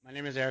My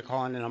name is Eric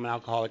Holland, and I'm an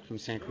alcoholic from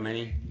San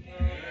Clemente.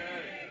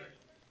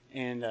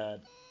 And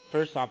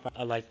first off,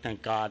 I'd like to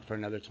thank God for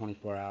another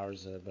 24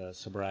 hours of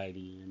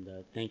sobriety. And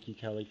thank you,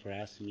 Kelly, for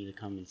asking me to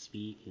come and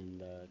speak.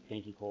 And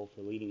thank you, Cole,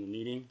 for leading the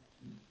meeting.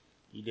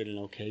 You did an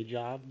okay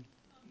job.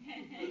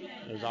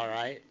 It was all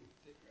right.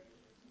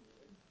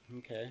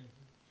 Okay.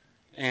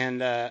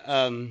 And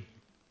I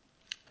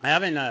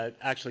haven't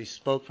actually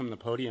spoke from the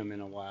podium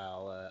in a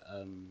while.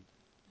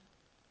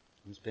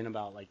 It's been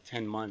about like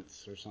 10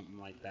 months or something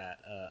like that.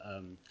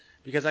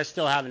 Because I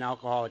still have an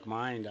alcoholic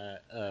mind.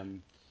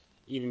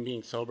 Even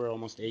being sober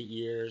almost 8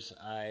 years,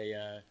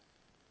 I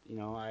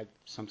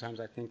sometimes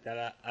I think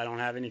that I don't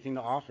have anything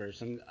to offer.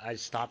 I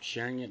stopped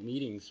sharing at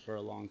meetings for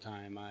a long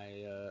time.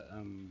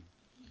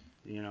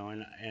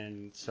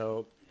 And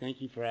so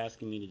thank you for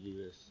asking me to do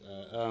this.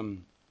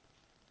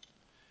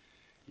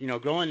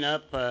 Growing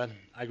up,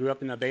 I grew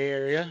up in the Bay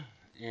Area,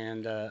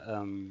 and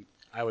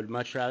I would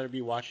much rather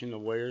be watching the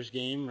Warriors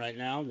game right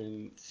now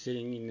than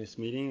sitting in this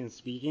meeting and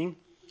speaking.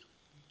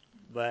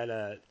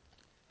 But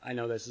I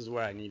know this is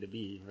where I need to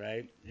be,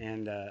 right?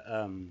 And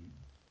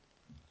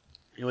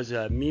it was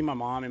me, my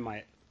mom, and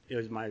it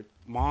was my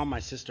mom, my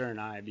sister, and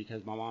I,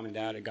 because my mom and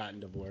dad had gotten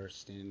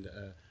divorced, and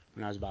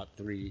when I was about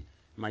 3.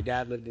 My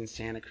dad lived in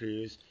Santa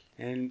Cruz,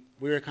 and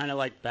we were kind of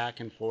like back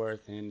and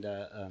forth, and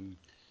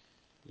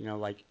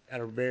like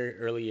at a very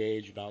early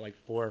age, about like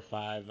 4 or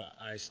 5,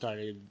 I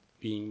started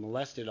being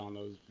molested on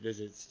those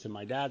visits to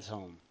my dad's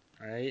home,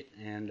 right?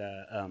 And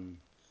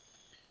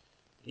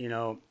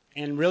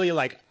and really,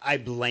 like, I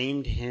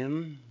blamed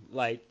him,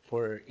 like,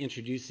 for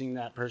introducing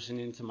that person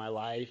into my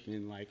life,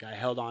 and like I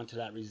held on to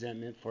that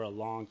resentment for a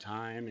long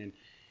time,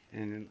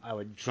 and I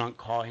would drunk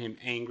call him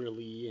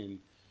angrily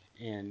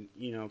and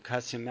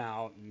cuss him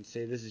out and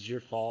say, "This is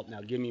your fault,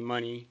 now give me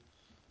money,"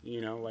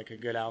 like a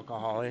good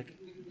alcoholic.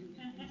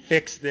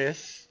 Fix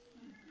this.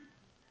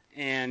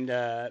 And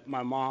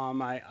my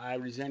mom, I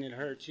resented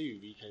her too,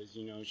 because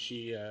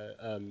she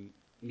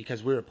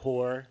because we were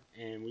poor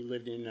and we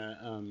lived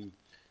in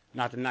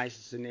not the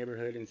nicest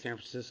neighborhood in San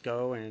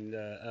Francisco, and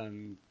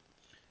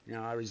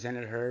I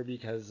resented her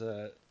because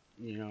I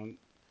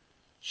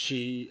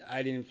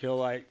didn't feel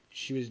like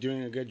she was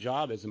doing a good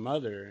job as a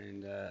mother,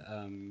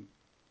 and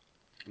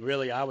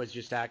really I was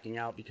just acting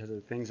out because of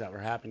the things that were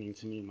happening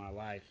to me in my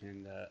life.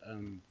 And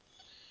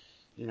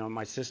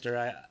my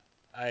sister,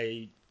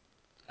 I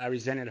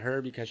resented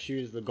her because she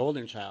was the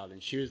golden child,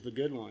 and she was the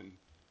good one,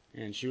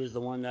 and she was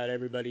the one that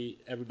everybody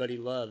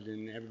loved,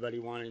 and everybody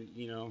wanted,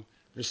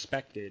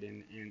 respected,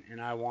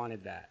 and I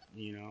wanted that,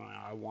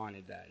 I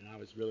wanted that, and I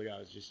was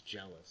just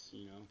jealous,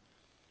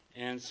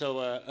 And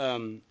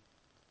so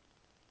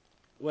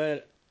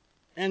what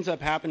ends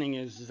up happening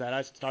is that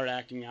I start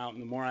acting out,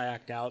 and the more I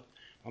act out,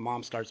 my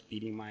mom starts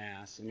beating my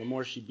ass, and the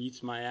more she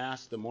beats my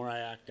ass, the more I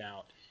act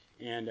out,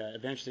 and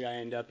eventually I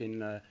end up in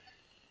the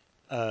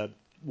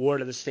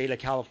ward of the state of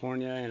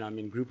California, and I'm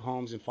in group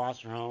homes and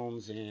foster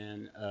homes,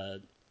 and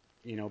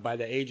by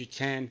the age of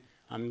 10,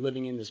 I'm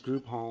living in this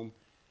group home,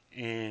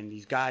 and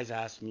these guys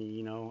ask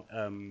me,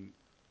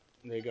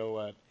 they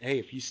go, "Hey,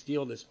 if you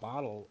steal a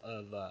bottle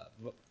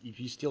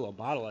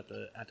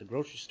at the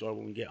grocery store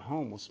when we get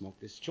home, we'll smoke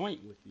this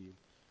joint with you."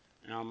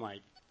 And I'm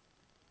like,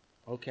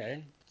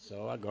 okay.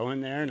 So I go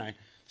in there and I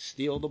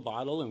steal the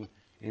bottle,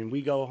 and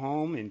we go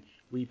home and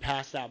we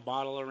pass that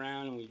bottle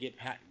around, and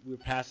we're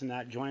passing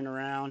that joint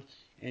around,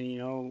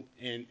 and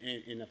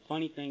and the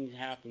funny thing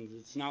happens.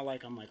 It's not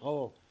like I'm like,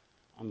 "Oh,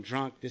 I'm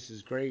drunk, this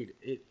is great."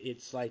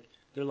 It's like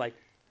they're like,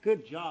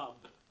 good job,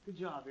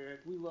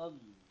 Eric. We love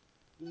you.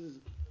 This is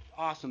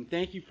awesome.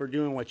 Thank you for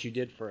doing what you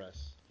did for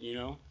us."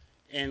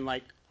 And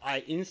like I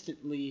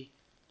instantly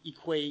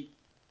equate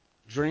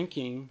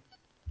drinking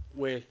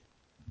with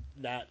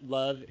that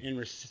love and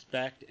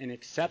respect and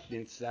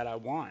acceptance that I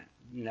want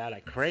and that I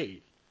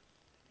crave.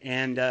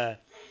 And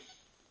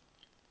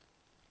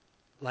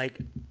like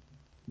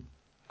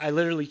I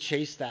literally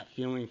chased that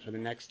feeling for the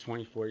next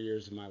 24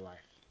 years of my life.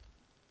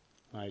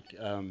 Like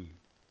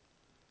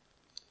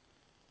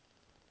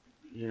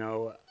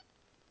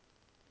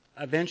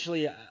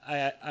eventually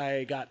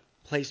I got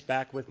placed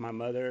back with my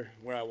mother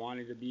where I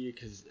wanted to be,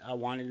 because I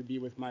wanted to be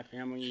with my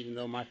family, even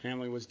though my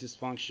family was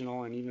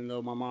dysfunctional, and even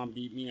though my mom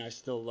beat me, I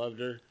still loved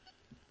her.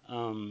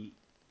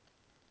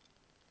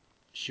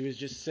 She was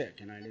just sick,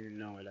 and I didn't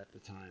know it at the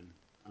time.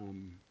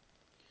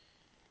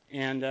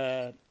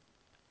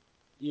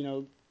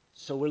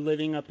 So we're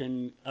living up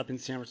in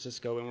San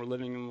Francisco, and we're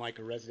living in like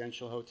a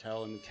residential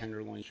hotel in the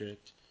Tenderloin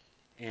District.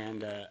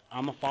 And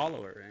I'm a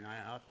follower, and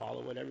I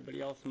follow what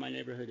everybody else in my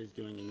neighborhood is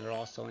doing, and they're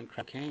all selling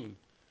cocaine.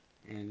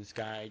 And this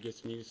guy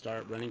gets me to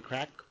start running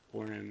crack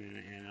for him,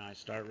 and I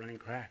start running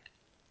crack.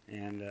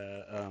 And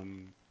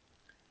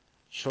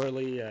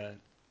shortly,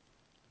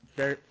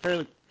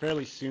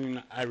 fairly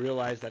soon, I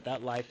realized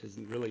that life is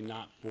really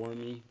not for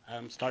me.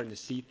 I'm starting to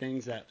see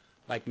things that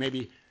like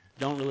maybe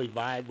don't really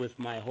vibe with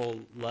my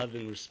whole love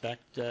and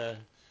respect.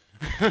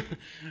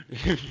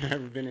 If you've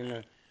ever been in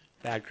a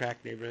bad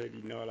crack neighborhood,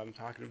 you know what I'm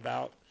talking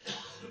about.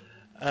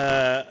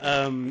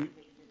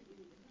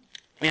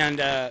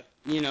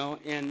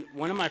 And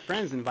one of my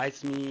friends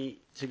invites me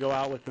to go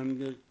out with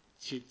him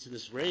to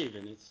this rave,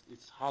 and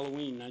it's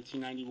Halloween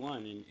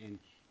 1991, and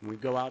we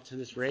go out to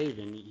this rave,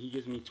 and he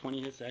gives me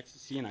 20 hits of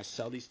ecstasy, and I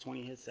sell these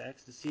 20 hits of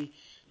ecstasy.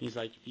 He's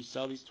like, if you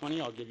sell these 20,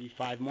 I'll give you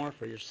 5 more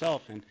for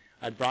yourself. And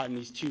I brought in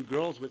these 2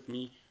 girls with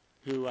me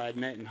who I'd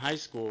met in high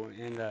school,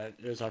 and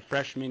it was our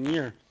freshman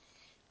year.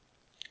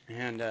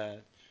 And I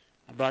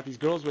brought these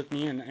girls with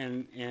me,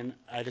 and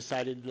I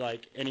decided,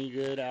 like any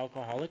good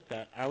alcoholic,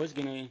 that I was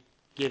going to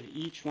give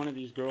each one of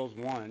these girls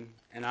 1,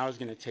 and I was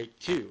going to take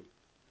 2,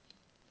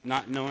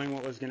 not knowing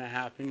what was going to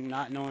happen,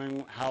 not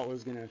knowing how it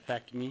was going to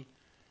affect me.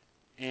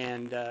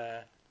 And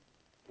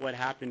what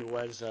happened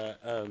was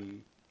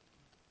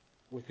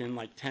within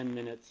like 10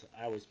 minutes,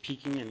 I was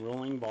peeking and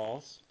rolling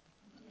balls.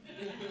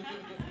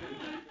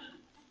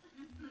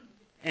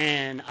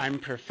 And I'm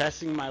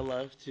professing my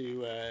love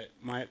to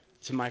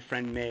my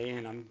friend May,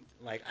 and I'm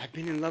like, I've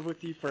been in love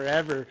with you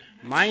forever.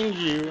 Mind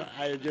you,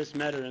 I just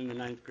met her in the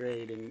 9th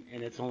grade,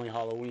 and it's only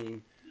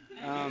Halloween.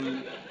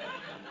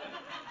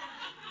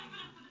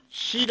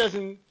 She's not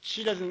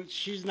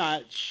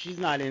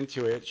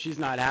into it. She's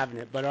not having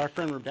it. But our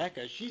friend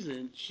Rebecca, she's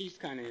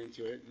kind of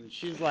into it, and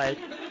she's like.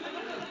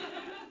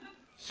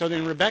 So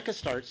then Rebecca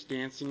starts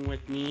dancing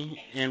with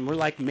me, and we're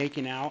like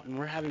making out, and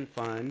we're having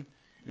fun.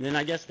 And then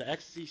I guess the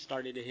ecstasy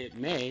started to hit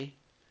May,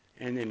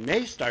 and then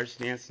May starts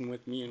dancing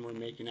with me, and we're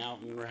making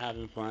out, and we're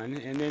having fun.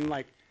 And then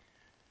like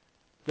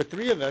the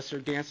 3 of us are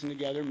dancing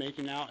together,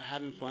 making out,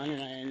 having fun,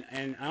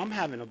 and I'm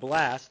having a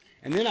blast.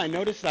 And then I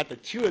notice that the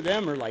 2 of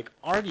them are like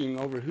arguing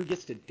over who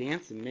gets to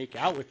dance and make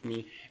out with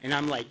me. And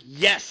I'm like,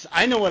 yes,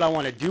 I know what I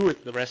want to do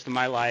with the rest of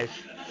my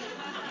life.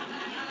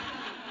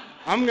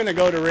 I'm going to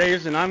go to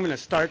raves, and I'm going to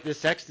start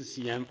this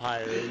ecstasy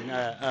empire.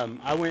 And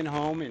I went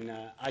home, and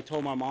I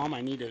told my mom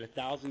I needed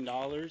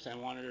 $1,000. I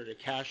wanted her to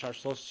cash our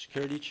Social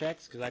Security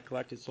checks because I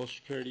collected Social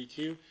Security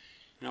too.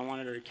 And I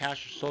wanted her to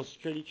cash her Social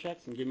Security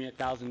checks and give me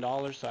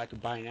 $1,000 so I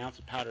could buy an ounce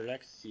of powdered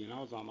ecstasy, and I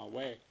was on my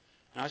way.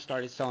 And I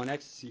started selling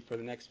ecstasy for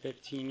the next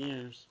 15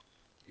 years.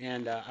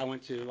 And I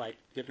went to like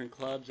different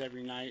clubs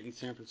every night in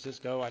San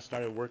Francisco. I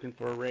started working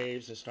for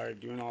raves. I started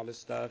doing all this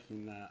stuff,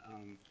 and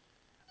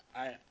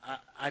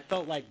I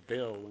felt like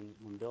Bill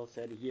when Bill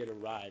said he had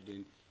arrived,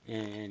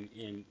 and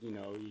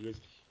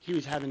he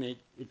was having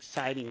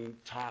exciting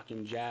talk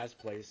in jazz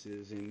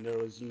places, and there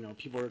was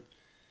people were,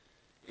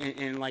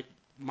 and like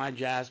my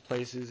jazz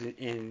places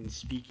and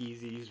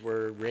speakeasies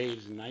were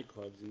raves and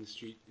nightclubs in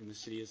the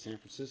city of San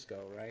Francisco,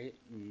 right?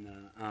 And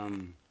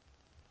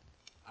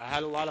I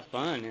had a lot of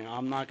fun, and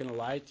I'm not gonna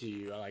lie to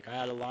you. Like I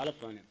had a lot of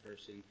fun at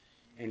first,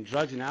 and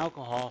drugs and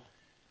alcohol,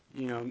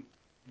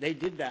 they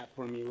did that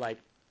for me. Like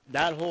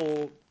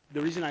the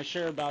reason I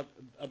share about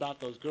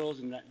those girls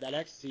and that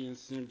ecstasy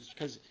incident is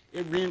because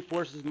it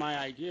reinforces my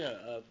idea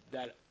of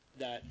that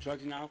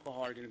drugs and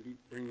alcohol are gonna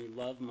bring me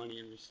love, money,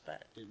 and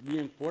respect. It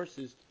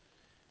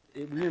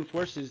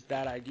reinforces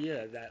that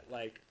idea that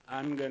like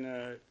I'm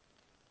gonna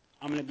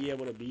be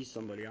able to be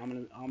somebody.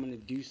 I'm gonna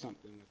do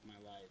something with my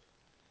life.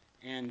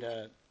 And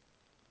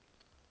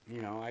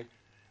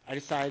I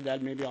decided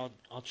that maybe I'll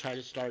try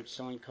to start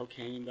selling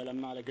cocaine, but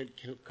I'm not a good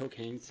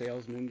cocaine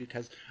salesman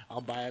because I'll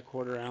buy a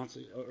quarter ounce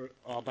or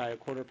I'll buy a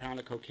quarter pound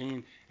of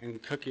cocaine and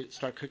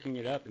start cooking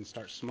it up and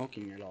start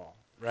smoking it all,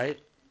 right?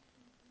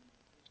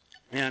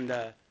 And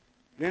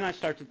then I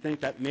start to think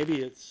that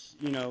maybe it's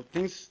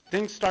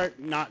things start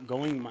not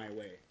going my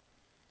way,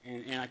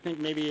 and I think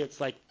maybe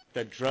it's like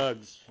the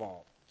drugs'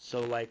 fault.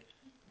 So like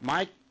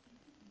my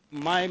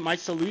my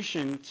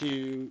solution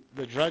to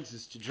the drugs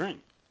is to drink.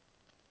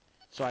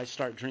 So I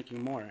start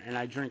drinking more, and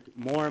I drink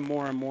more and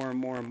more and more and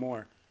more and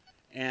more,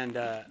 and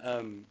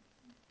and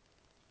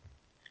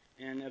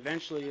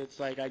eventually it's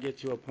like I get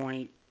to a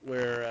point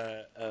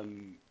where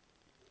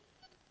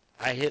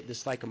I hit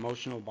this like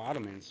emotional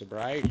bottom in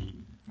sobriety.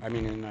 I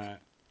mean,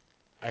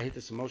 I hit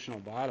this emotional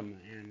bottom,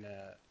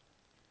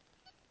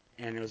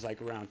 and it was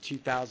like around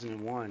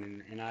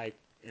 2001, and I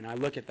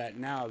look at that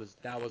now as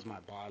that was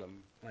my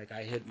bottom. Like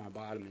I hit my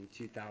bottom in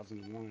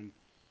 2001.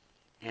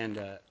 And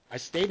I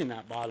stayed in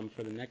that bottom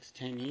for the next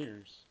 10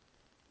 years.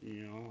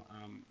 I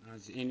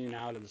was in and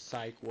out of the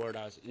psych ward.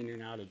 I was in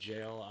and out of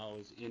jail. I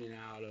was in and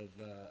out of.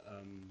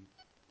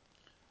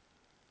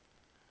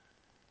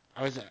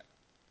 I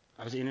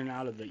was in and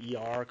out of the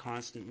ER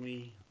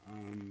constantly.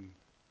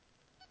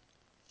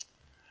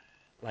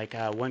 Like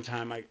one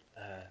time,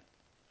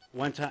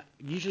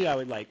 usually I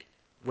would like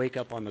wake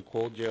up on the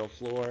cold jail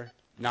floor,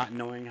 not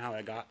knowing how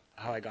I got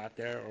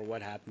there or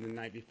what happened the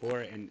night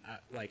before, and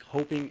like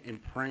hoping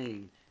and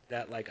praying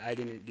that like I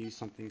didn't do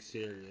something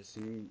serious.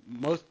 And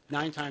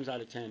 9 times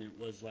out of 10 it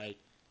was like,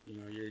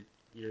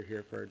 you're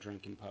here for a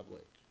drink in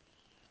public,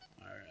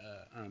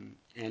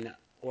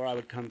 or I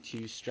would come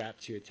to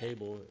strapped to a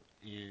table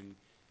and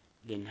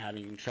then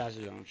having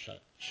trazodone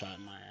shot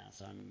in my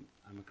ass.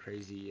 I'm a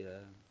crazy.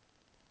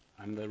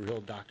 I'm the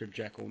real Dr.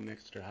 Jekyll,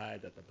 Mr.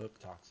 Hyde that the book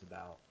talks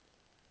about.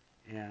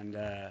 And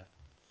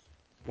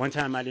one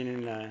time I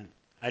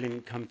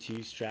didn't come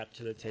to strapped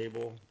to the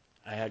table.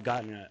 I had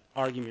gotten in an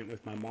argument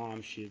with my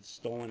mom. She had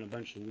stolen a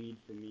bunch of weed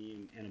from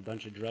me and a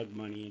bunch of drug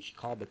money, and she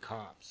called the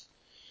cops.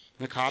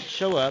 And the cops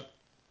show up,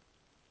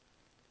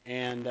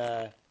 and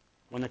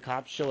when the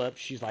cops show up,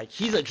 she's like,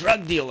 "He's a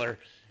drug dealer,"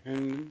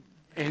 and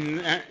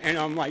and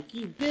I'm like,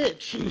 "You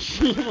bitch!" And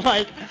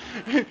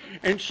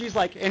she's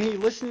like, and he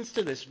listens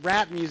to this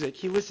rap music.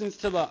 He listens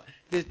to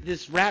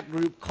this rap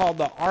group called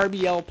the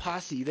RBL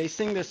Posse. They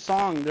sing this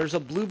song, "There's a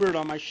bluebird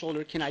on my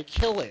shoulder, can I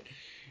kill it?"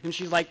 And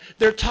she's like,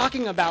 "They're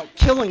talking about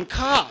killing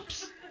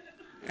cops."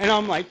 And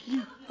I'm like,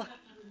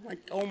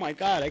 oh my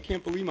God, I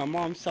can't believe my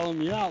mom's selling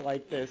me out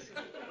like this.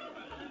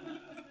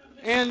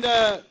 And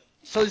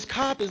so this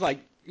cop is like,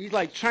 he's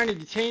like trying to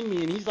detain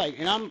me, and he's like,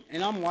 and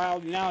I'm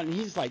wilding out, and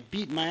he's like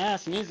beating my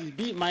ass, and as he's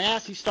beating my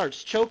ass, he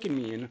starts choking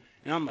me, and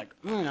I'm like,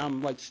 and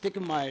I'm like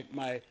sticking my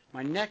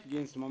neck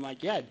against him. I'm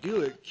like, yeah,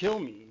 do it, kill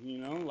me,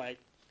 like.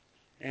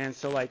 And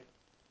so like,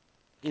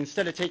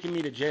 instead of taking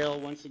me to jail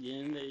once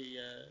again,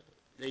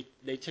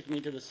 they took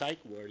me to the psych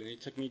ward, and they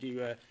took me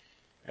to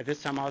at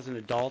this time I was an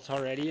adult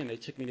already, and they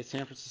took me to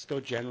San Francisco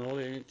General.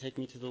 They didn't take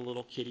me to the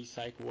little kiddie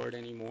psych ward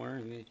anymore,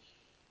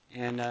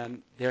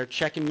 and they're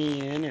checking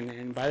me in,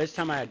 and by this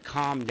time I had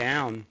calmed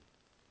down,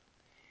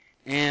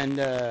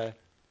 and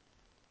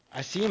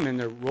I see them, and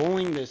they're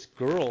rolling this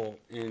girl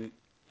in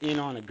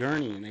on a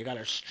gurney, and they got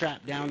her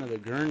strapped down to the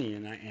gurney,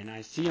 and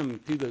I see them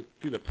through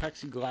the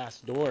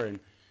plexiglass door, and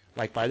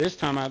like by this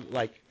time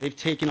they've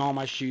taken all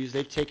my shoes,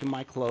 they've taken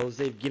my clothes,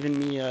 they've given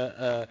me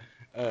a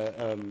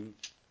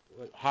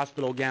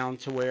hospital gown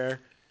to wear,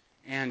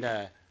 and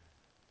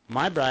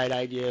my bright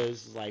idea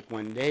is like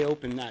when they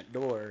open that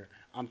door,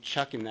 I'm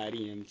chucking that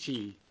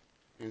EMT.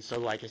 And so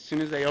like as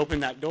soon as they open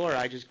that door,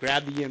 I just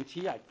grab the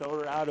EMT, I throw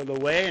her out of the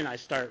way, and I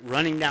start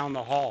running down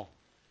the hall.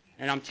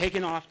 And I'm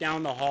taking off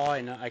down the hall,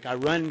 and like I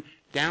run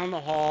down the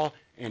hall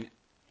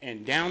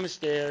and down the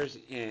stairs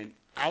and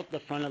out the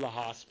front of the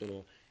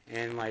hospital.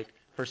 And like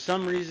for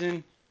some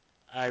reason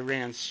I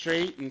ran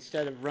straight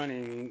instead of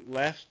running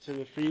left to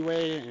the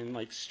freeway, and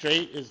like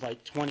straight is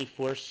like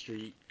 24th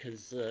Street,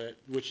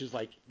 which is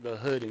like the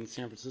hood in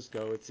San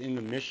Francisco. It's in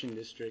the Mission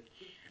District,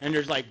 and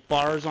there's like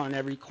bars on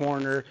every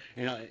corner.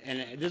 And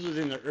this was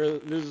in the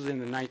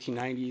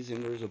 1990s,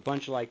 and there was a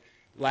bunch of like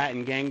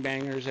Latin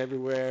gangbangers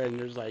everywhere, and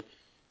there's like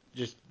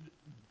just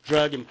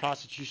drug and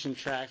prostitution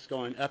tracks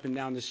going up and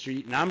down the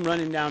street. And I'm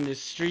running down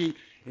this street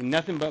in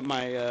nothing but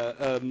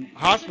my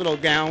hospital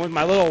gown with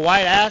my little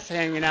white ass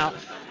hanging out.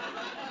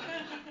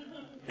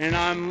 And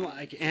I'm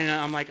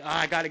like, oh,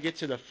 I got to get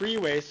to the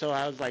freeway. So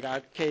I was like,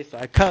 okay, so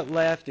I cut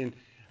left, and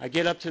I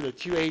get up to the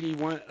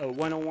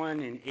 101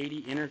 and 80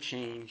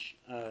 interchange,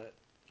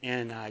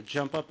 and I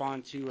jump up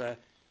onto the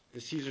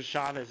Cesar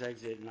Chavez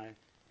exit,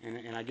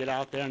 and I get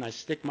out there, and I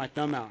stick my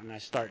thumb out, and I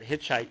start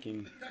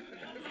hitchhiking.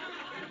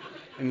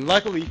 And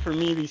luckily for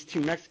me, these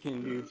two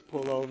Mexican dudes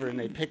pull over, and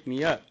they pick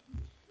me up,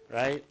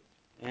 right?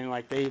 And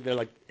like they're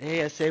like,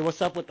 "Hey, I say,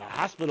 what's up with the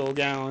hospital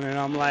gown?" And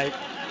I'm like,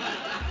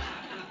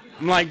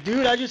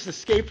 dude, I just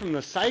escaped from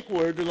the psych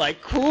ward. They're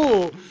like,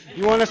 "Cool,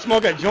 you want to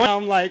smoke a joint?"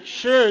 I'm like,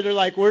 "Sure." They're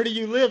like, "Where do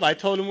you live?" I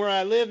told them where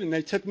I live, and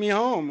they took me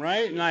home,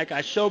 right? And like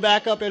I show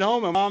back up at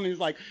home, and mom is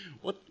like,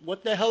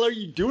 "What the hell are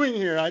you doing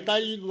here? I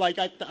thought you like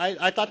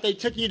I thought they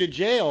took you to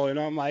jail." And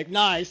I'm like,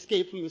 "Nah, I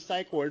escaped from the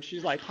psych ward."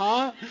 She's like,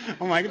 "Huh?"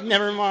 I'm like,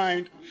 "Never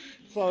mind."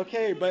 So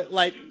okay, but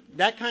like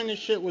that kind of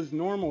shit was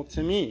normal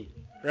to me,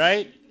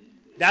 right?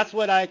 That's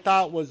what I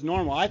thought was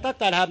normal. I thought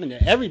that happened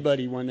to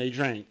everybody when they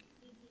drank,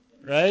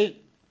 right?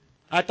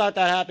 I thought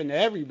that happened to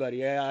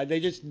everybody.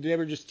 They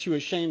were just too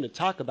ashamed to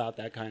talk about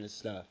that kind of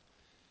stuff.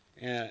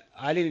 And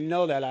I didn't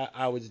know that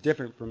I was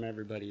different from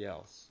everybody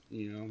else.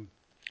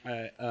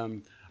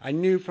 I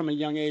knew from a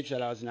young age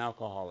that I was an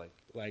alcoholic.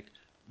 Like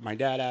my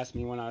dad asked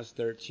me when I was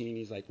 13.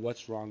 He's like,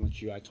 "What's wrong with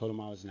you?" I told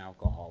him I was an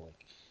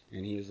alcoholic,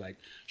 and he was like,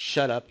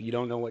 "Shut up! You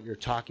don't know what you're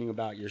talking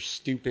about. You're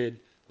stupid.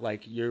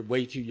 Like you're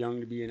way too young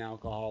to be an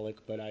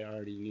alcoholic." But I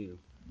already knew,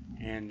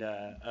 and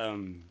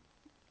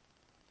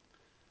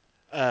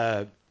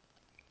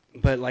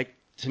but like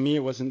to me, it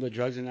wasn't the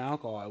drugs and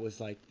alcohol. It was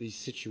like these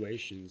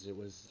situations. It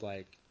was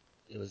like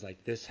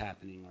this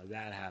happening or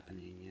that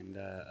happening,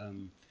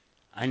 and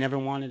I never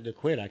wanted to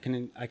quit. I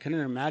couldn't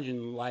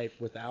imagine life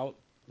without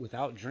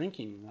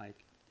drinking. Like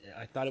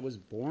I thought it was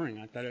boring.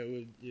 I thought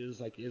it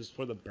was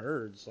for the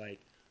birds. Like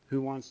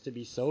who wants to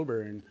be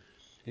sober? And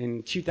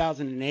in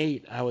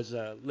 2008, I was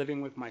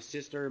living with my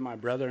sister and my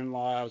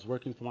brother-in-law. I was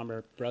working for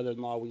my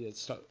brother-in-law. We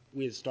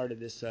had started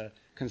this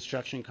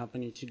construction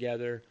company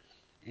together.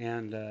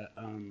 And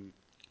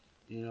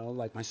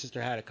like my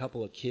sister had a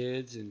couple of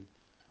kids, and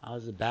I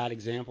was a bad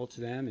example to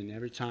them. And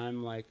every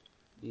time, like,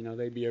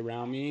 they'd be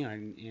around me,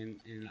 and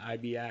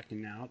I'd be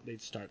acting out,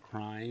 they'd start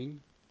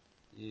crying.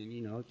 And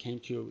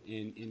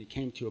it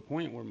came to a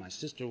point where my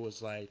sister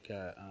was like,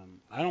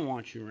 "I don't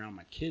want you around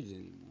my kids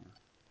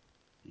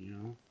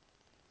anymore."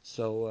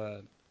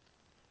 So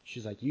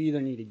she's like, "You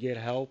either need to get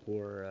help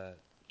or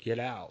get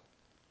out."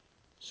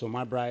 So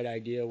my bright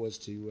idea was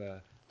to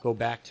go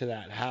back to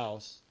that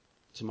house,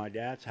 to my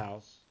dad's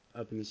house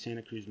up in the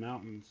Santa Cruz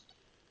Mountains,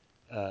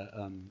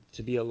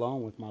 to be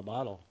alone with my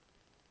bottle,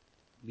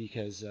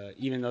 because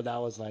even though that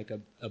was like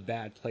a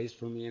bad place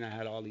for me, and I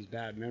had all these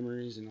bad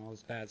memories and all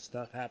this bad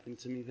stuff happened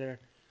to me there,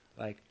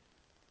 like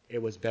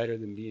it was better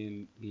than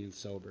being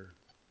sober.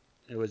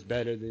 It was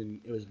better than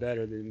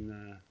better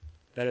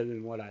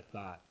than what I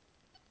thought.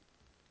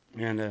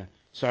 And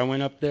so I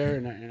went up there,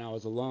 and I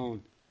was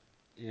alone,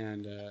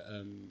 and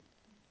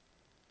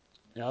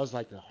that was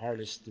like the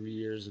hardest 3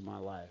 years of my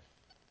life.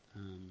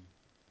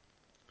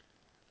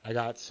 I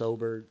got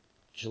sober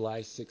July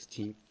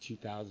 16th,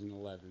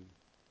 2011.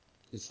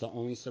 It's the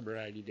only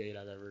sobriety date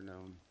I've ever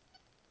known.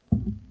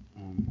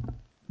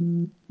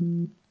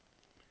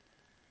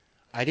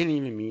 I didn't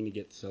even mean to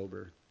get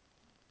sober.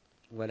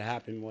 What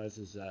happened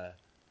was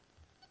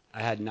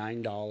I had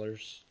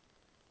 $9.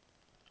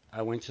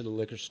 I went to the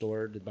liquor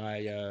store to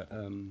buy.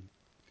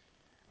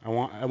 I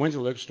went to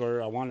the liquor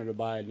store. I wanted to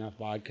buy enough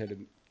vodka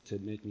to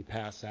make me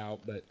pass out,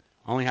 but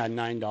I only had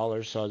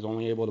 $9, so I was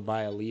only able to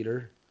buy a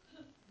liter.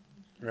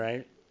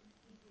 Right?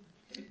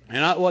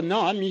 And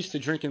I'm used to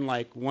drinking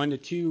like 1 to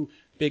 2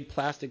 big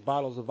plastic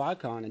bottles of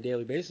vodka on a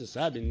daily basis.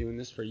 I've been doing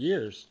this for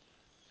years.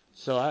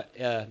 So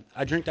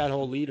I drink that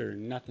whole liter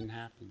and nothing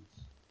happens.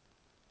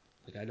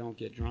 Like I don't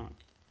get drunk.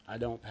 I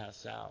don't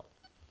pass out.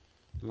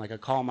 And like I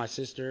call my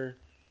sister,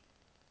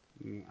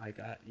 and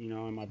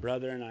and my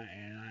brother,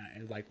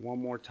 and like one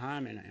more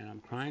time, and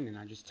I'm crying, and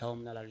I just tell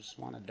them that I just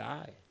want to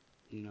die,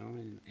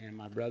 and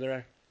my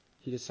brother,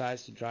 he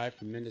decides to drive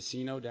from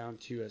Mendocino down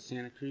to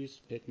Santa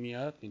Cruz, pick me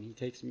up, and he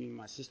takes me to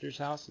my sister's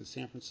house in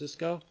San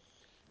Francisco,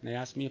 and they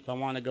ask me if I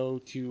want to go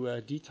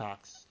to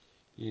detox,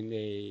 and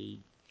they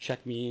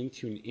check me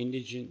into an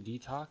indigent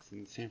detox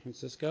in San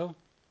Francisco,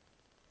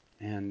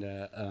 and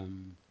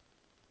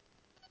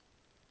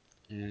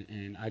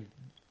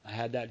I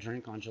had that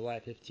drink on July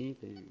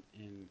 15th,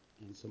 and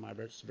so my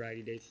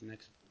sobriety date's the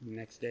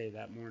next day,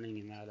 that morning,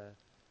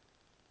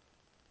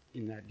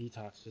 in that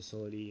detox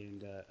facility,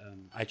 and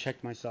I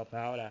checked myself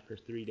out after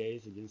 3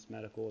 days against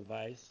medical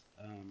advice,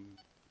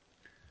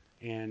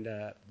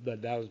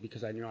 but that was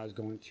because I knew I was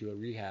going to a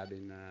rehab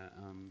in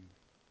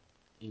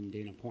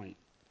Dana Point,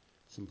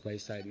 some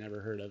place I'd never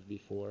heard of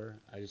before.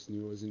 I just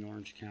knew it was in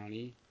Orange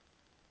County,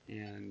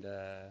 and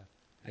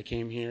I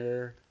came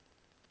here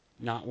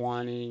not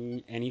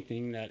wanting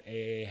anything that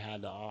AA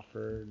had to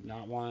offer,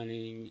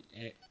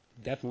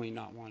 definitely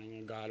not wanting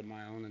a God of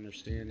my own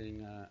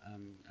understanding.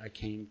 I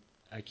came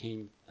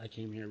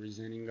here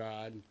resenting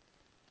God.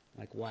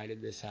 Like, why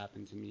did this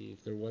happen to me?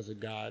 If there was a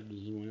God,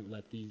 He wouldn't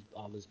let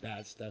all this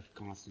bad stuff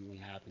constantly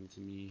happen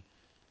to me.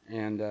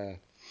 And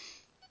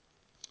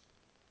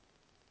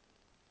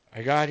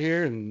I got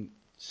here, and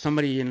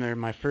somebody in there,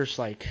 my first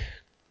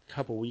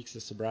couple weeks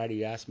of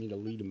sobriety, asked me to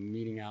lead a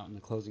meeting out in the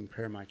closing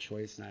prayer of my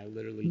choice, and I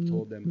literally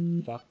told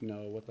them, fuck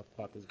no, what the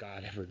fuck has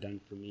God ever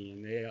done for me?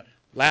 And they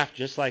laughed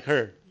just like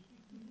her.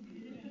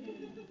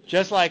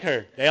 Just like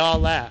her. They all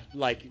laughed.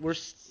 Like, we're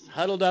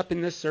huddled up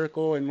in this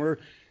circle, and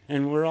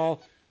we're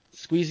all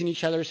squeezing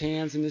each other's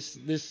hands, and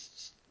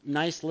this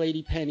nice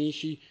lady, Penny,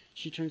 she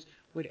turns,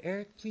 would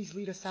Eric please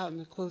lead us out in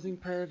the closing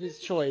prayer of his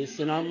choice?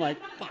 And I'm like,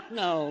 fuck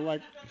no.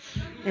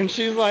 And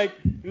she's like,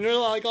 and they're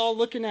like all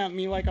looking at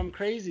me like I'm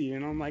crazy.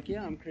 And I'm like,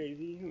 yeah, I'm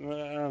crazy.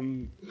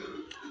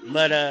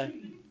 But I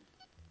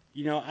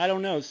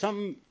don't know.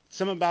 Something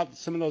about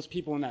some of those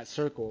people in that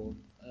circle,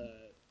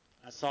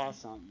 I saw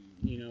something,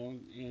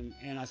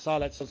 and I saw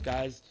that those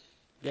guys,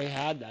 they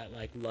had that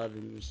love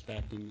and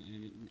respect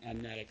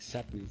and that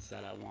acceptance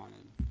that I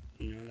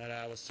wanted, that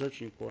I was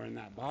searching for in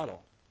that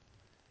bottle.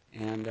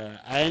 And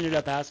I ended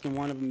up asking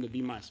one of them to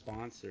be my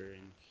sponsor,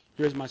 and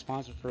he was my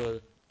sponsor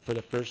for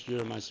the first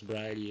year of my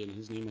sobriety, and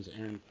his name was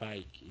Aaron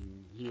Fike,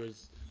 and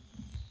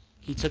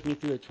he took me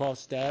through the 12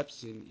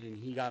 steps, and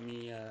he got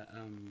me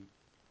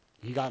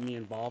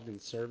involved in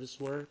service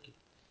work.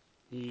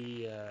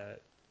 He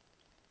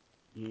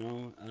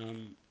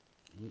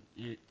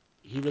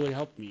really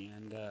helped me,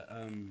 and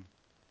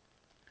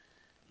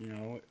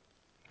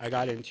I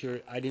got into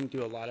it. I didn't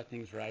do a lot of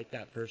things right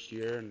that first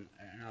year, and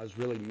I was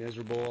really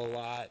miserable a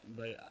lot,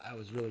 but I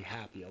was really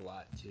happy a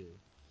lot too.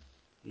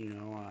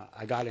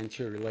 I got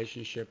into a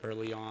relationship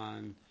early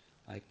on,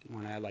 like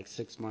when I had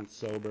 6 months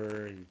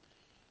sober, and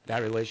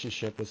that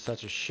relationship was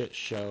such a shit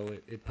show.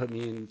 It put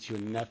me into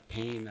enough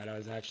pain that I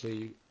was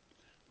actually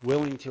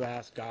willing to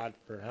ask God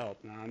for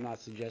help. Now, I'm not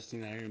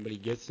suggesting that everybody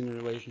gets in a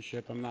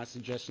relationship. I'm not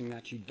suggesting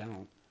that you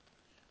don't.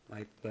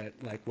 But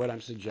what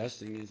I'm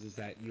suggesting is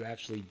that you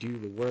actually do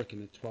the work in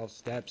the 12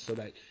 steps so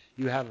that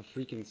you have a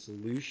freaking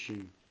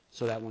solution,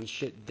 so that when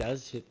shit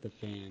does hit the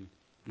fan,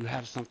 you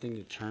have something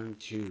to turn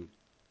to.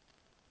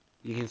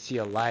 You can see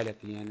a light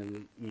at the end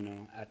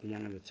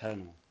of the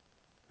tunnel,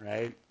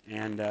 right?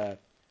 And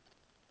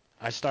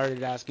I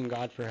started asking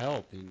God for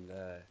help, and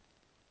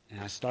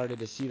I started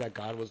to see that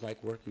God was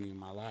working in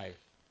my life,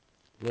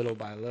 little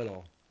by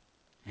little,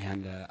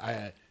 and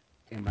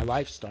my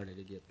life started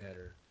to get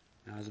better.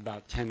 I was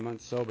about 10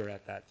 months sober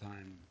at that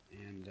time,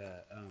 and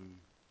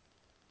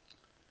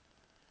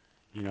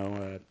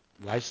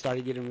life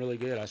started getting really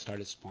good. I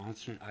started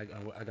sponsoring.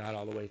 I got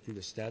all the way through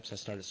the steps. I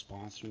started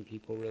sponsoring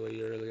people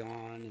really early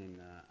on, and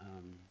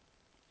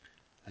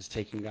I was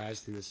taking guys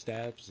through the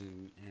steps,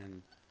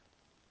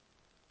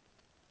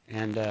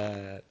 and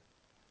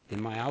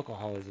then my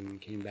alcoholism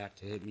came back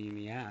to hit me in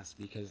the ass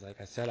because,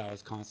 like I said, I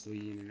was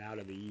constantly in and out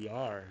of the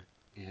ER,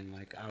 and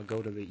like I'll go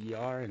to the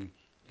ER and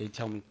they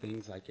tell me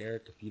things like,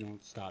 Eric, if you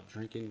don't stop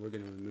drinking, we're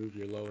gonna remove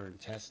your lower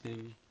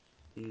intestine.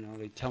 You know,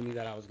 they tell me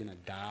that I was gonna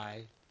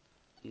die.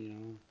 You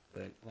know,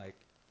 but like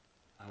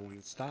I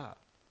wouldn't stop,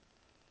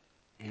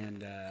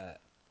 and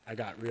I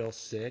got real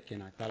sick,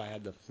 and I thought I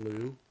had the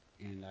flu,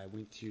 and I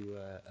went to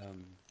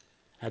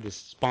had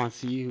this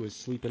sponsee who was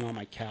sleeping on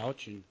my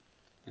couch, and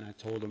I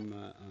told him.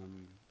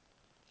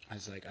 I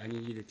was like, I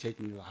need you to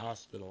take me to the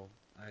hospital.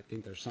 I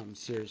think there's something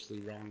seriously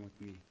wrong with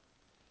me.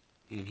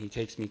 And he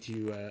takes me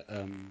to,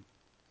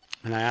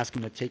 and I asked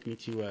him to take me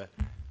to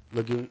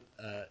Laguna,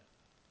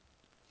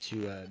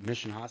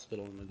 Mission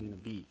Hospital in Laguna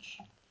Beach,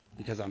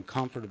 because I'm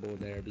comfortable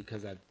there.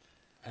 Because at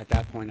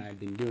that point I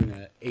had been doing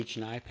a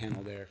H&I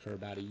panel there for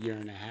about a year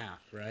and a half,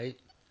 right?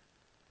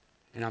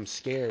 And I'm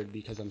scared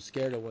because I'm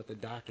scared of what the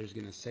doctor's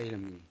gonna say to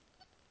me.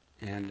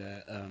 And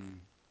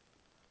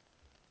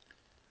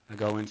I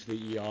go into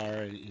the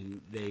ER,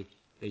 and they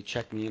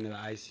check me into the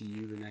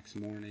ICU the next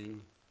morning,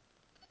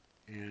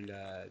 and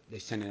they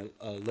send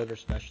a liver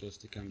specialist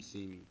to come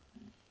see me.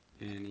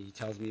 And he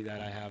tells me that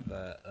I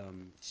have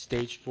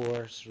stage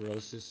 4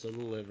 cirrhosis of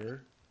the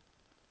liver,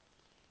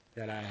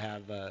 that I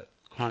have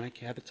chronic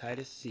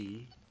hepatitis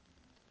C,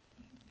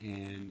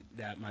 and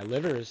that my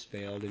liver has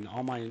failed and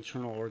all my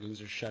internal organs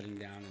are shutting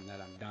down, and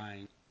that I'm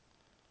dying.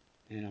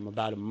 And I'm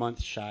about a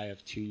month shy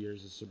of 2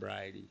 years of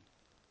sobriety.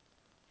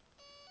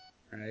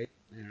 Right?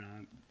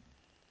 And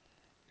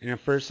at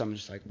first I'm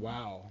just like,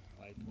 wow,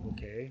 like,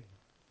 okay.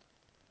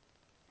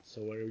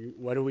 So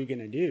what are we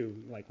gonna do?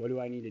 Like, what do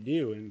I need to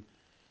do? And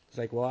it's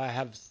like, well, I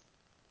have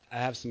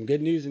some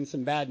good news and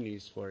some bad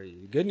news for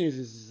you. The good news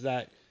is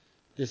that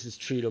this is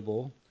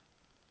treatable.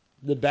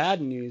 The bad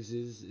news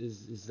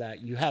is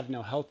that you have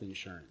no health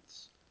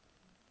insurance.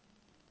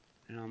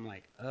 And I'm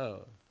like,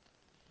 oh.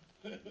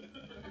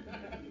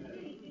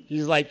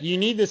 He's like, you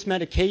need this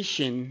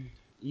medication.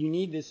 You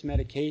need this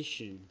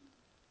medication.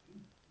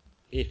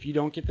 If you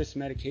don't get this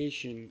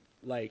medication,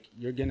 like,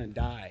 you're gonna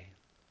die.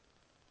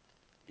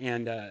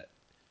 And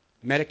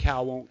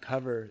Medi-Cal won't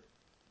cover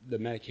the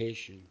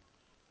medication.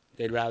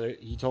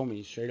 He told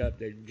me straight up,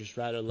 they'd just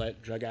rather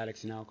let drug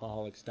addicts and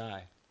alcoholics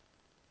die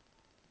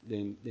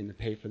than to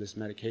pay for this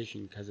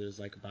medication, because it was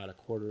like about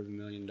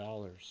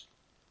 $250,000.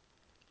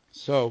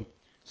 So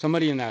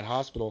somebody in that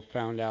hospital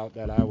found out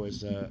that I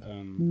was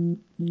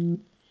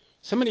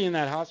somebody in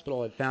that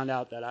hospital had found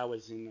out that I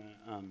was in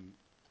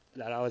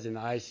the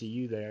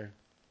ICU there,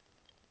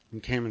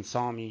 and came and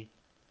saw me,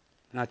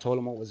 and I told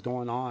them what was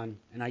going on,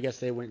 and I guess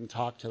they went and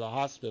talked to the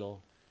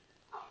hospital.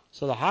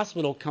 So the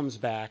hospital comes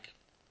back.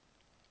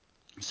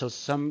 So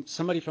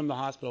somebody from the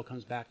hospital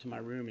comes back to my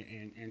room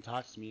and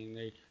talks to me, and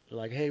they're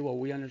like, hey, well,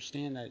 we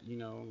understand that,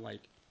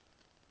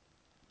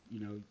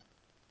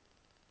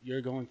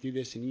 you're going through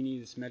this and you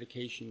need this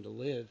medication to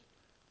live,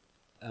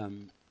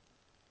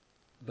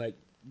 but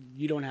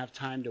you don't have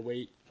time to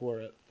wait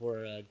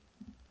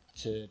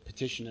to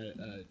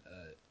petition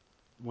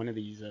one of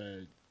these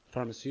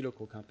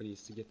pharmaceutical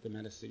companies to get the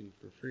medicine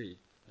for free.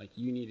 Like,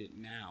 you need it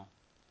now.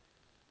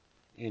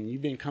 And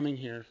you've been coming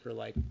here for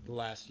like the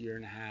last year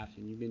and a half,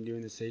 and you've been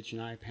doing this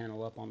H&I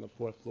panel up on the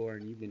 4th floor,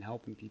 and you've been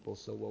helping people.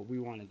 So what we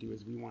want to do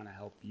is we want to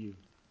help you.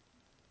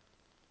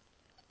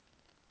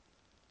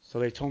 So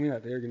they told me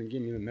that they were going to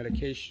give me the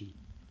medication.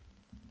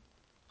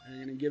 They're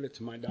going to give it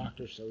to my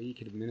doctor so he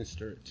could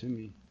administer it to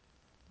me.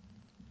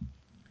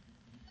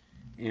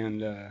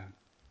 And,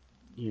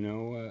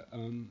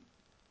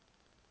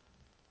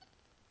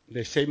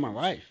 they saved my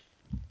life.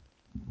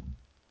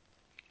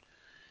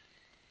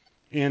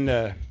 And,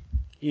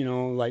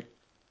 like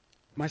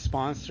my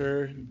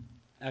sponsor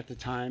at the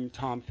time,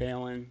 Tom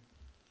Phelan,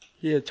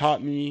 he had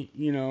taught me,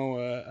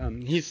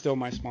 he's still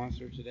my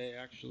sponsor today,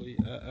 actually.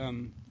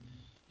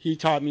 He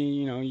taught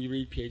me, you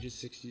read pages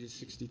 60 to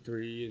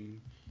 63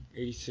 and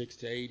 86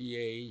 to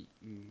 88,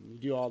 and you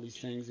do all these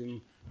things. And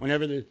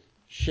whenever the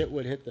shit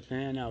would hit the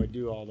fan, I would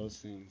do all those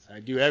things.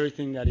 I'd do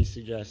everything that he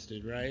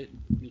suggested, right?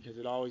 Because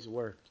it always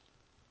worked.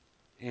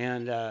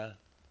 And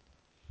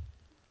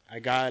I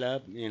got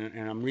up,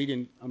 and I'm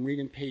reading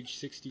page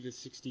 60 to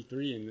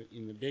 63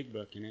 in the big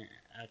book, and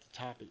at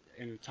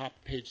the top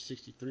of page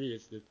 63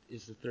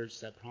 is the third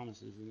step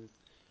promises, and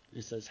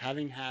it says,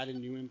 having had a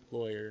new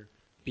employer,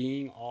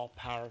 being all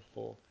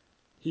powerful,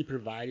 he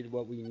provided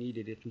what we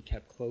needed if we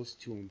kept close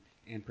to him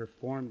and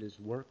performed his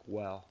work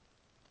well.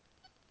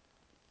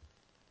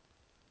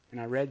 And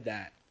I read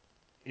that,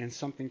 and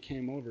something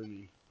came over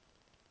me,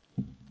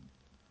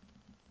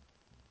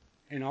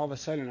 and all of a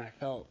sudden I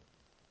felt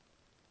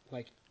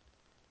like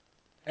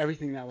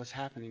everything that was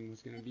happening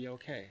was going to be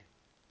okay.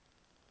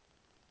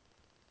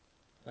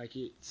 Like,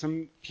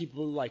 some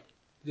people, like,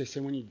 they say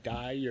when you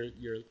die, your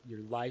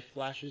life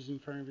flashes in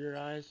front of your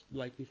eyes,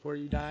 like before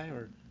you die,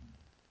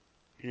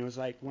 And it was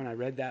like when I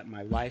read that,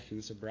 my life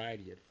in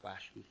sobriety had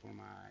flashed before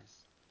my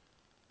eyes.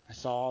 I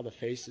saw all the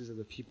faces of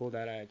the people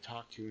that I had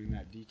talked to in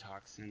that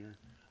detox center.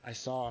 I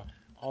saw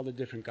all the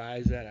different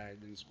guys that I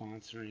had been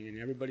sponsoring and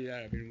everybody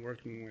that I've been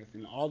working with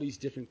and all these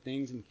different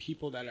things and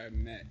people that I've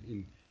met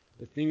and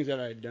the things that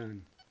I had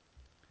done.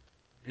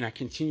 And I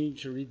continued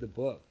to read the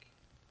book.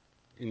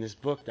 And this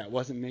book that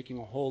wasn't making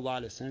a whole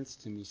lot of sense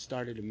to me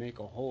started to make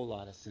a whole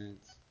lot of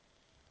sense.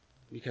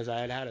 Because I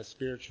had had a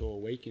spiritual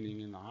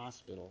awakening in the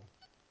hospital.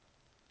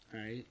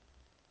 Right?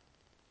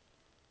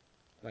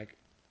 Like,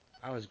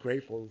 I was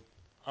grateful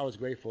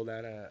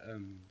that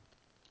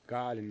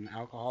God and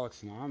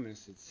Alcoholics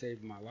Anonymous had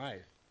saved my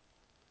life.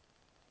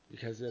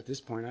 Because at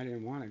this point, I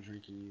didn't want to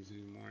drink and use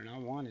anymore, and I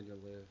wanted to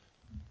live.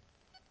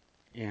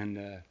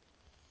 And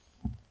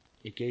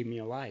it gave me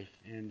a life.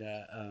 And,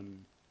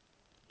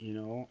 you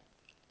know,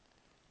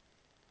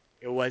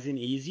 it wasn't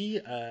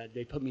easy.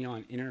 They put me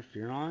on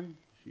interferon,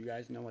 if you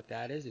guys know what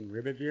that is, and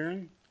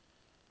ribavirin.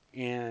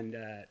 And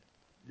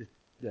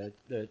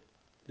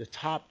the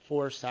top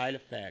 4 side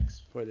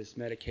effects for this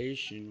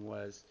medication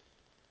was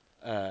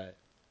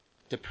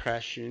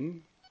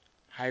depression,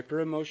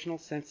 hyper-emotional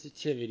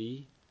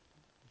sensitivity,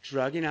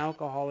 drug and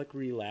alcoholic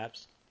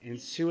relapse, and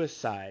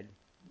suicide.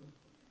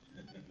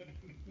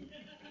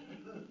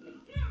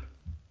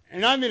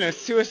 And I've been a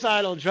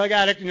suicidal drug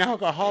addict and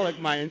alcoholic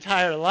my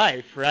entire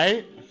life,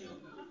 right?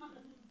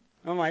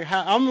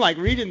 I'm like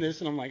reading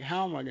this and I'm like,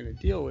 how am I going to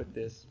deal with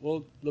this?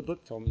 Well, the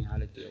book told me how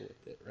to deal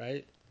with it,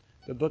 right?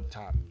 The book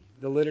taught me.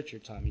 The literature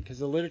taught me. Because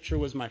the literature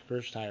was my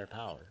first higher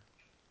power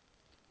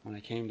when I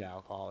came to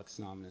Alcoholics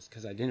Anonymous,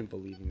 because I didn't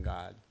believe in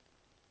God.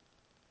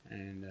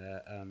 And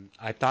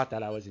I thought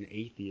that I was an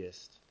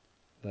atheist.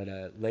 But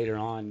later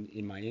on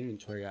in my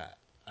inventory,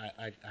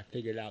 I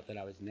figured out that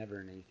I was never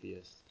an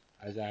atheist.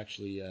 I was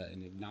actually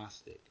an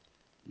agnostic.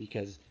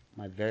 Because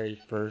my very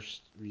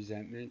first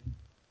resentment,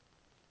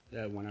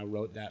 when I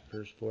wrote that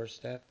first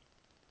 4-step,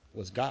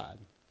 was God.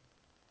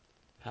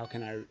 How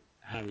can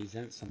I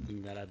resent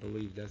something that I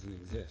believe doesn't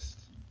exist?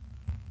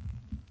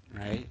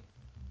 Right?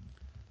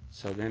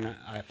 So then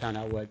I found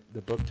out what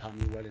the book taught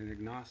me what an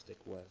agnostic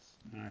was.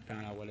 And I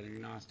found out what an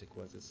agnostic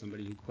was. It's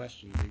somebody who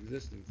questions the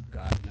existence of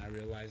God. And I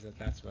realized that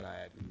that's what I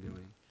had been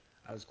doing.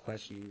 I was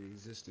questioning the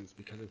existence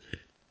because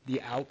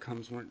the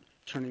outcomes weren't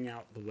turning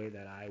out the way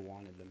that I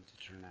wanted them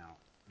to turn out.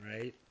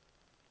 Right?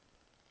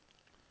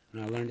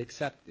 And I learned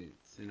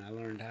acceptance, and I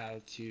learned how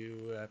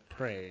to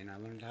pray, and I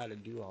learned how to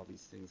do all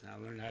these things, and I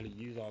learned how to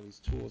use all these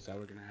tools that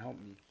were going to help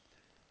me.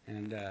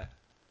 And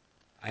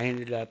I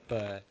ended up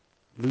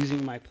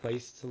losing my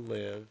place to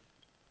live.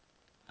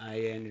 I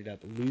ended up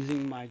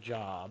losing my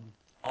job.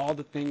 All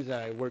the things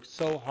that I worked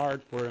so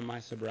hard for in my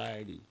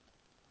sobriety,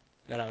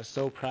 that I was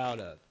so proud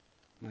of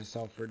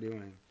myself for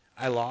doing,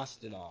 I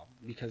lost it all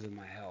because of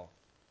my health.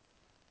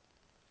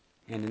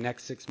 And the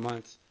next 6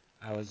 months,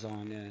 I was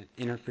on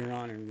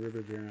interferon and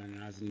ribavirin,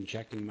 and I was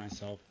injecting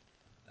myself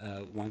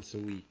once a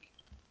week.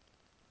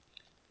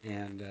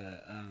 And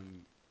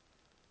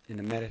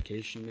the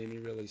medication made me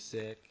really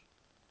sick.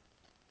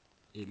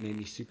 It made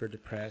me super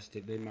depressed.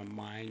 It made my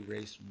mind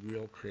race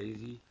real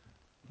crazy.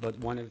 But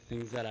one of the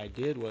things that I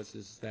did was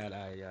that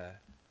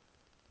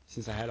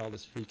since I had all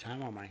this free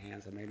time on my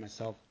hands, I made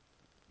myself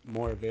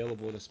more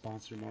available to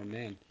sponsor more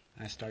men.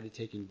 And I started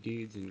taking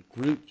dudes in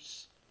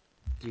groups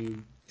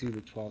through the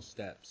 12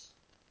 steps.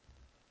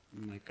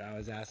 And like I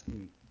was asked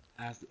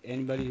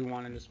anybody who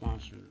wanted to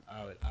sponsor,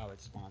 I would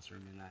sponsor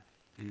them,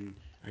 and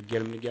I'd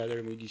get them together,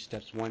 and we'd do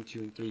steps 1, 2,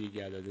 and 3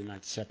 together. Then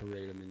I'd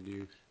separate them and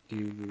do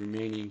the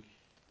remaining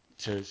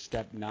to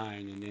step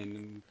 9, and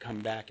then come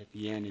back at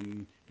the end.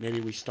 And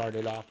maybe we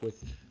started off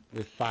with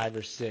 5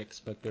 or 6,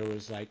 but there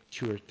was like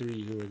 2 or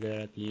 3 who were there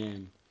at the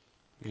end,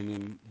 and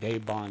then they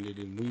bonded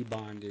and we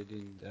bonded,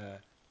 and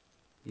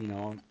you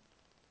know,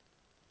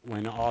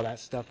 when all that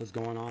stuff was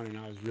going on and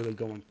I was really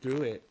going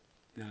through it.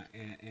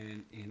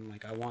 And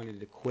like I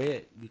wanted to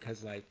quit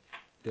because like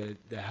the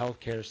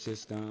healthcare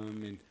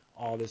system and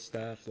all this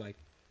stuff, like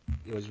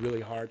it was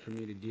really hard for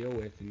me to deal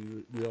with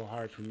and real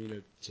hard for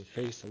me to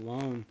face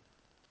alone.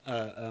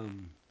 I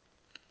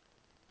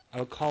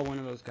would call one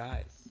of those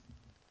guys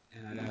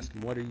and I'd ask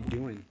him, "What are you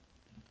doing?"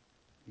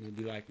 And they'd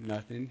be like,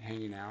 "Nothing,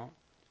 hanging out,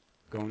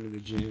 going to the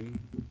gym,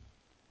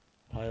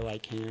 probably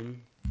like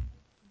him."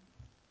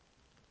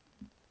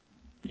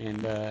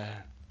 And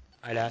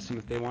I'd ask them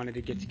if they wanted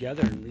to get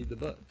together and read the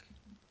book.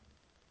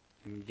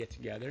 And we'd get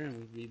together and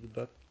we'd read the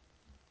book,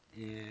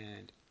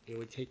 and it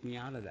would take me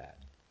out of that,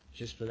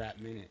 just for that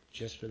minute,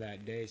 just for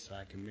that day, so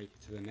I can make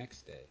it to the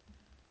next day.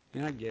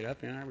 And I'd get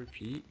up and I'd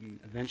repeat, and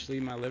eventually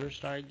my liver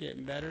started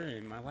getting better,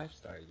 and my life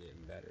started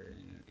getting better,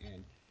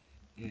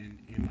 and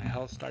my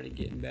health started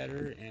getting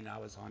better, and I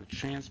was on a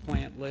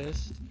transplant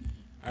list.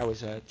 I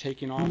was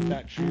taken off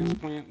that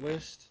transplant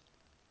list,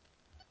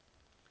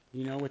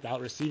 you know,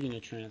 without receiving a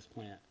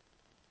transplant.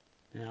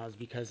 And that was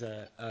because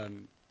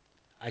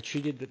I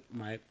treated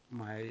my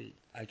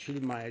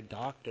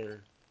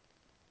doctor,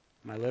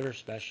 my liver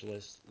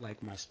specialist,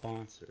 like my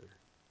sponsor,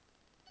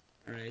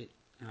 right?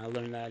 And I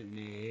learned that in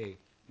AA.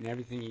 And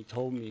everything he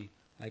told me,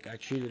 Like, I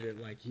treated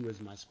it like he was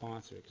my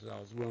sponsor because I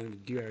was willing to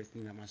do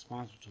everything that my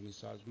sponsor told me.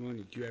 So I was willing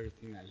to do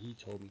everything that he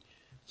told me.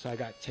 So I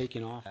got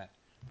taken off that.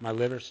 My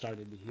liver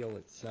started to heal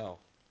itself,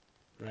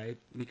 right?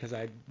 Because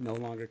I know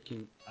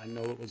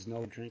it was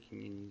no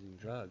drinking and using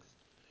drugs.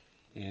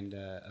 And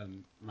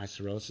my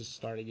cirrhosis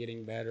started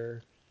getting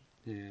better.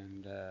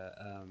 And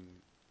I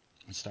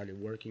started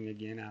working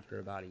again after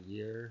about a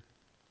year.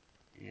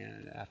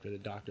 And after the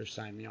doctor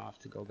signed me off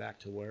to go back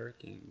to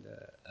work. And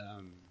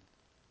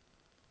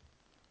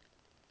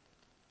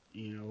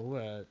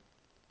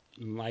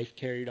life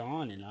carried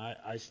on, and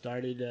I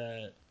started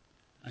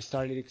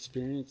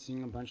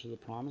experiencing a bunch of the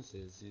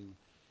promises, and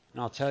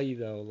I'll tell you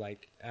though,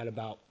 like at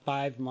about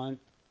 5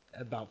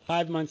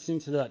 months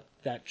into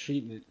that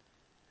treatment,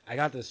 I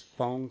got this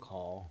phone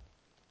call,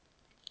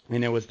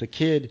 and it was the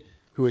kid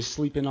who was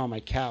sleeping on my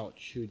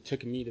couch who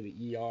took me to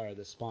the ER,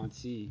 the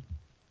sponsee,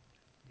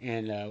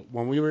 and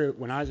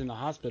when I was in the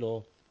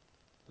hospital,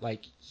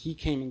 like he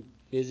came and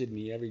visited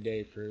me every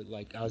day for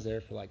like I was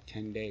there for like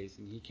 10 days,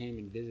 and he came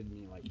and visited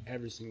me like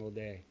every single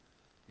day,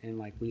 and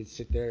like we'd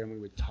sit there and we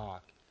would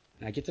talk,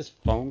 and I get this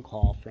phone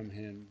call from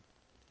him,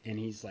 and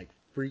he's like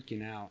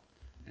freaking out,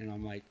 and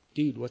I'm like,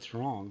 dude, what's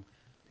wrong?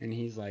 And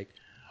he's like,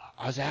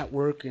 I was at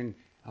work and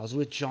I was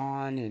with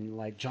John, and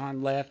like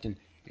John left, and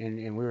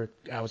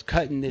I was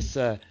cutting this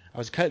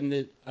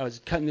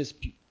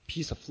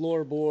piece of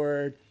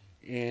floorboard,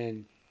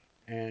 and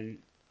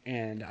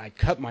I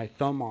cut my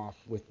thumb off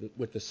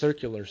with the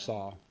circular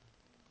saw.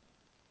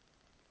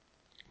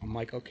 I'm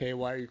like, okay,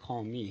 why are you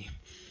calling me?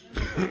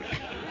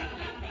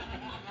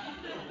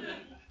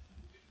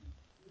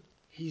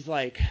 He's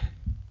like,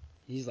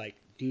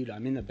 dude,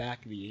 I'm in the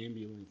back of the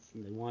ambulance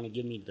and they want to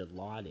get me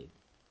Dilaudid.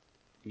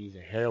 And he's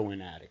a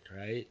heroin addict,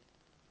 right?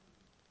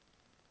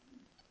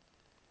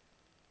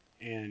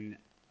 And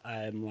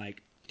I'm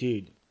like,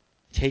 dude,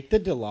 take the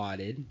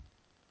Dilaudid.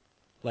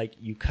 Like,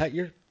 you cut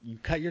your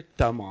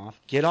thumb off.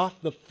 Get off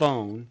the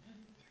phone.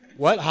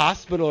 What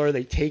hospital are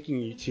they taking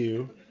you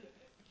to?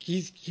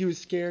 He was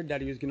scared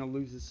that he was going to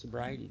lose his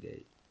sobriety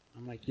date.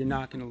 I'm like, you're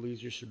not going to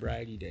lose your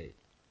sobriety date.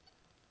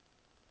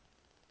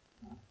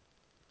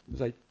 He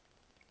was like,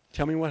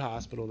 tell me what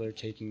hospital they're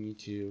taking you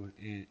to,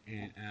 and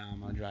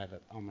I'm gonna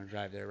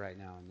drive there right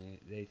now. And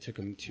they took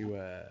him to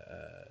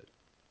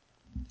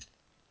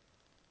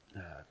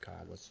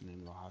God, what's the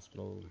name of the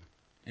hospital?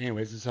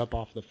 Anyways, it's up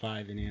off the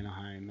 5 in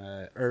Anaheim.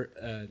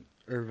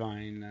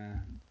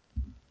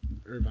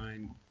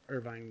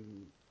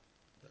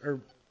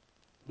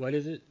 What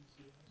is it?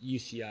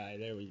 UCI.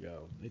 There we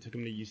go. They took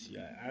him to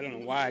UCI. I don't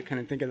know why I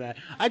couldn't think of that.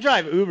 I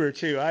drive Uber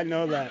too. I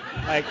know that.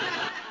 Like,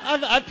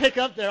 I pick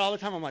up there all the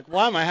time. I'm like,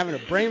 why am I having a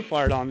brain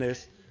fart on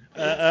this?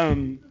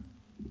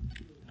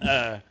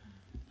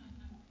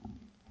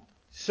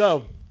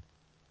 So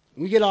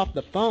we get off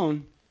the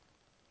phone,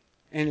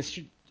 and a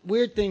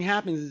weird thing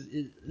happens.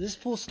 Is this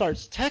fool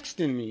starts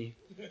texting me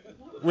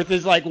with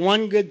his like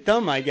one good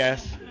thumb, I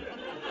guess.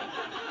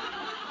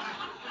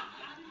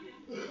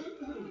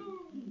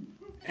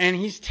 And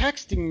he's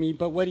texting me,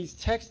 but what he's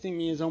texting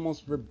me is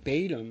almost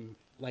verbatim,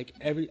 like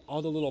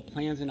all the little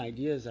plans and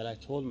ideas that I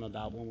told him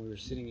about when we were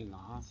sitting in the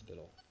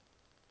hospital,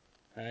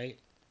 right?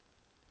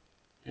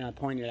 And I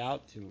pointed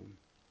out to him,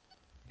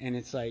 and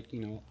it's like,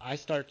 I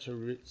start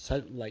to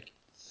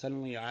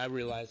suddenly I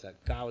realized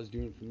that God was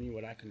doing for me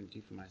what I couldn't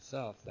do for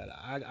myself. That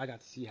I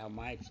got to see how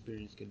my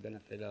experience could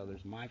benefit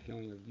others. My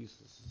feeling of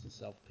uselessness and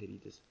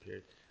self-pity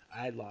disappeared.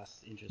 I had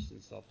lost interest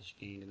in selfish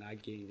gain, and I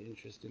gained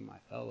interest in my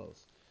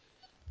fellows.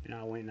 And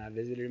I went and I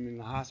visited him in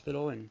the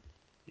hospital, and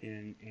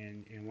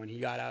when he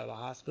got out of the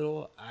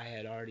hospital, I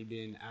had already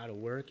been out of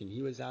work, and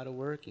he was out of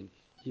work, and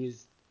he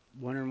was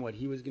wondering what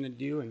he was going to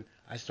do, and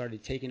I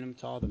started taking him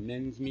to all the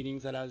men's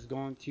meetings that I was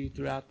going to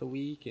throughout the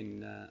week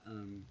and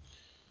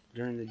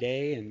during the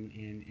day,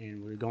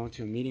 and we were going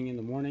to a meeting in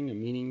the morning, a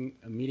meeting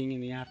in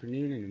the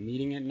afternoon, and a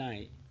meeting at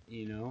night,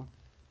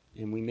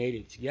 and we made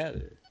it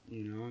together,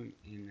 and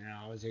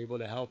I was able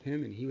to help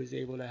him, and he was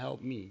able to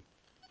help me,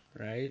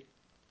 right?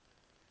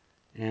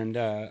 And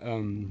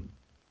I'm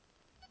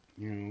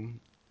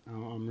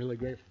really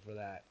grateful for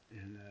that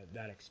and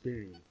that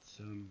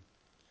experience.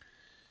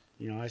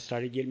 I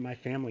started getting my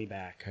family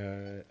back.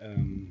 I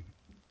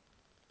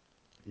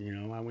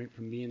went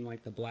from being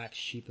like the black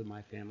sheep of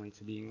my family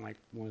to being like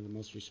one of the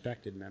most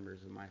respected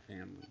members of my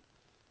family.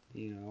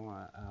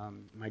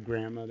 My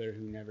grandmother,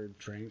 who never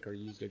drank or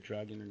used a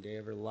drug in a day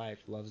of her life,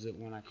 loves it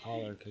when I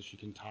call her because she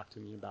can talk to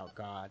me about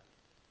God.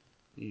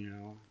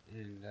 And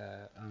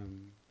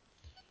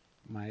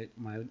my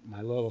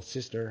little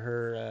sister,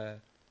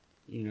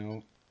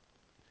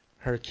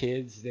 her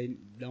kids, the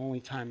only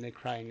time they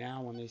cry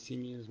now when they see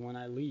me is when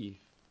I leave,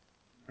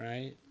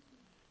 right?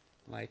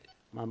 Like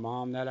my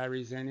mom that I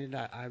resented,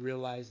 I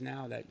realize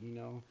now that,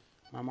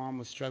 my mom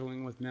was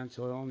struggling with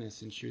mental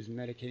illness, and she was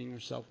medicating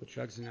herself with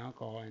drugs and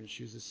alcohol, and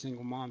she was a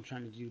single mom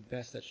trying to do the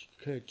best that she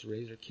could to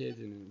raise her kids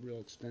in a real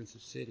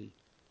expensive city,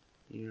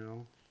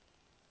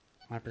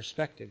 My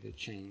perspective had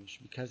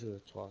changed because of the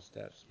 12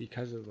 steps,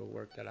 because of the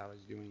work that I was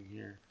doing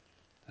here.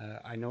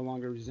 I no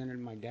longer resented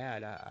my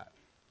dad.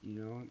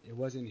 It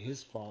wasn't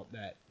his fault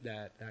that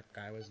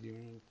guy was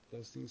doing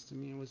those things to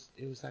me.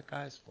 It was that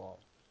guy's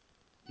fault.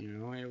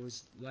 It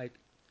was like,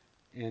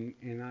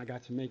 and I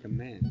got to make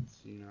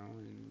amends.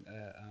 And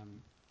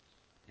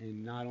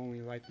not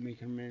only like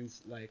make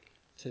amends like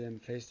to them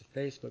face to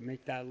face, but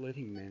make that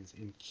living amends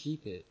and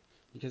keep it.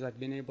 Because I've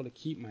been able to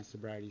keep my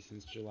sobriety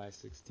since July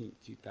 16th,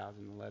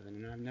 2011,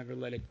 and I've never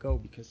let it go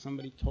because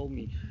somebody told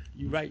me,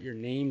 you write your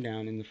name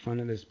down in the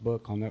front of this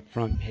book on that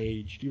front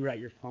page. You write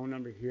your phone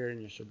number here and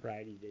your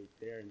sobriety date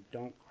there, and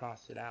don't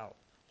cross it out.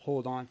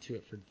 Hold on to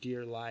it for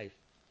dear life.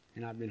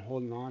 And I've been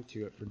holding on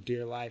to it for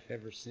dear life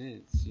ever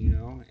since,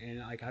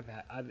 And like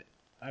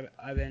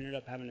I've ended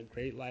up having a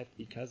great life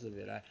because of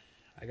it. I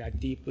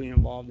got deeply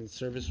involved in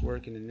service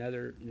work in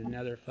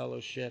another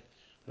fellowship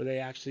where they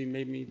actually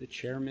made me the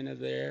chairman of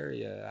the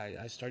area.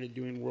 I started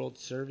doing world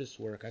service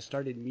work. I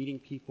started meeting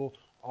people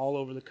all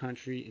over the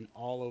country and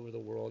all over the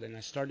world, and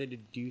I started to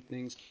do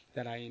things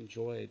that I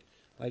enjoyed.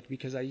 Like,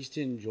 because I used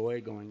to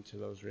enjoy going to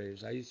those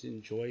raves. I used to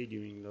enjoy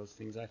doing those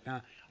things. I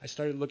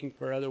started looking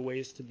for other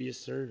ways to be of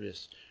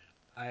service.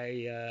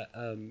 I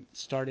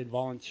started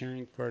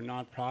volunteering for a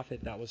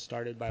nonprofit that was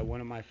started by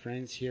one of my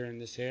friends here in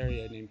this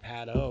area named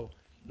Pat O.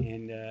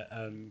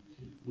 And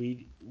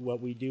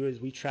what we do is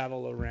we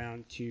travel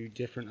around to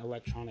different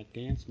electronic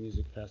dance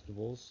music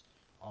festivals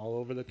all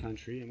over the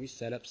country, and we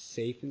set up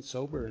safe and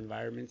sober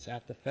environments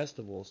at the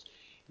festivals.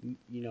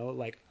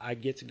 Like, I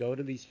get to go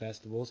to these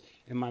festivals,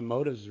 and my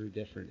motives are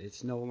different.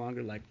 It's no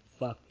longer like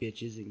fuck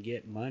bitches and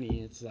get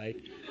money. It's like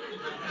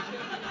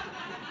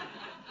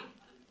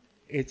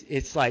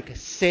it's like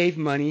save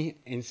money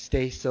and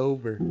stay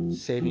sober,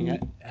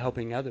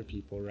 helping other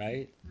people,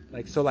 right?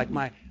 Like, so like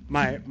my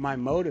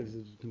motives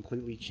have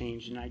completely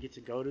changed, and I get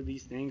to go to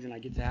these things and I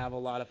get to have a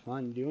lot of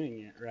fun doing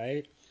it,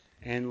 right?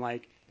 And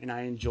I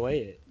enjoy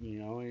it,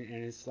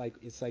 and it's like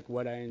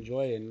what I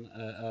enjoy. And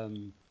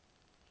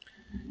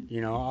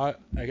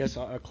I guess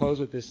I'll close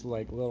with this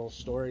like little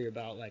story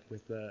about like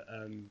with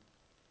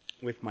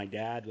my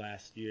dad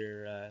last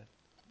year.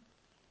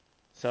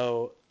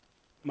 So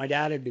my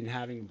dad had been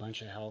having a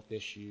bunch of health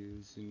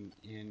issues,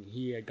 and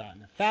he had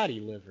gotten a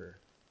fatty liver,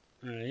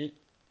 right?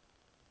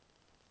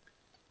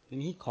 And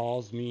he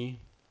calls me,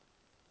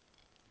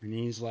 and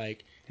he's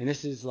like, and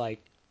this is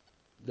like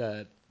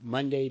the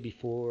Monday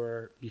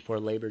before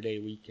Labor Day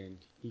weekend.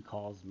 He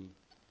calls me,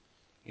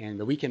 and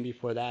the weekend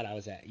before that, I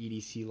was at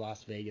EDC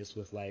Las Vegas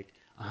with like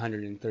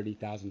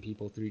 130,000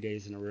 people 3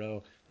 days in a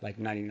row, like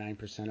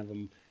 99% of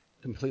them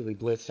completely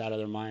blitzed out of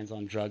their minds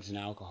on drugs and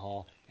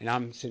alcohol, and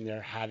I'm sitting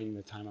there having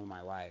the time of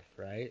my life,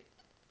 right?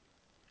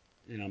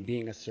 And I'm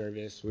being a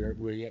service.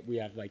 We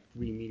have like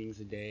 3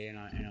 meetings a day, and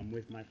I'm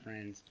with my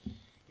friends.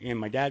 And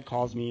my dad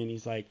calls me, and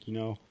he's like,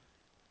 the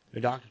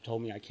doctor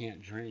told me I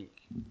can't drink.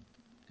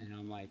 And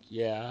I'm like,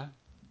 yeah.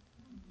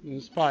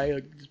 This is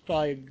probably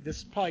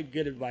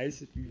good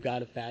advice if you've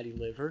got a fatty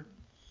liver.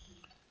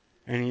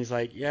 And he's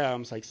like, yeah.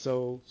 I'm like,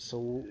 so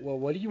well,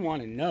 what do you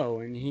want to know?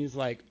 And he's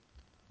like,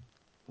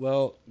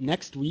 well,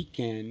 next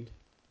weekend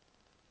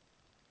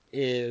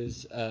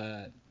is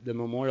the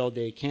Memorial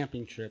Day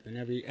camping trip, and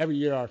every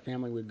year our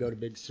family would go to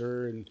Big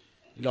Sur, and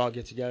we'd all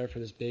get together for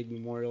this big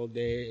Memorial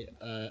Day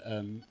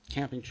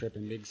camping trip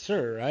in Big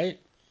Sur, right?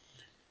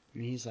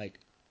 And he's like,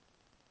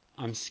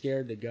 I'm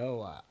scared to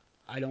go.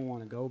 I don't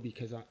want to go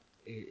because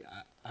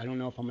I don't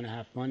know if I'm going to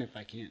have fun if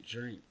I can't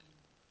drink.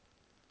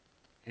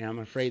 And I'm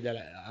afraid that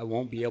I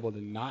won't be able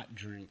to not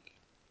drink,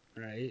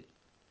 right?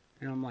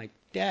 And I'm like,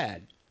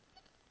 Dad,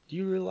 do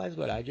you realize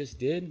what I just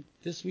did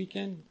this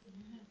weekend?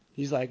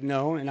 He's like,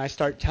 no. And I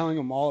start telling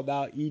him all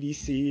about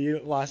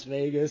EDC Las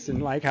Vegas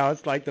and like how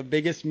it's like the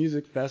biggest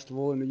music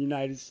festival in the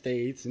United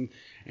States. And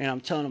I'm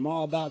telling him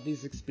all about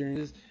these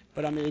experiences,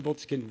 but I'm able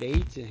to convey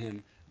to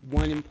him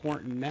one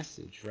important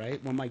message,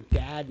 right? When my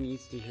dad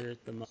needs to hear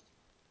it the most,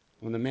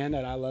 when the man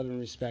that I love and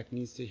respect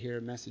needs to hear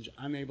a message,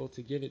 I'm able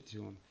to give it to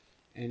him.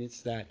 And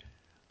it's that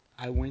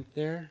I went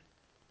there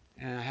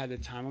and I had the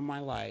time of my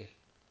life.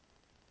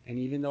 And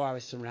even though I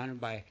was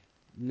surrounded by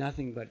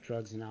nothing but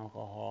drugs and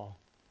alcohol,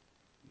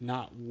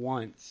 not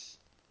once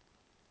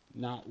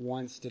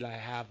did I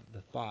have the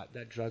thought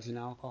that drugs and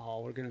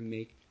alcohol were going to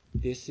make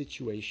this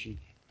situation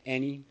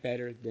any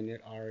better than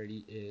it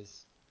already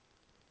is.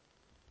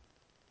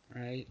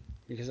 Right?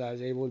 Because I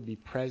was able to be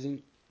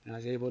present, and I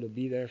was able to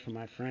be there for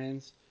my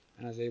friends,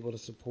 and I was able to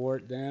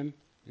support them,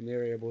 and they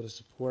were able to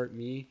support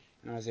me,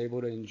 and I was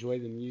able to enjoy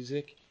the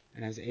music,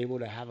 and I was able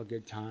to have a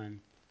good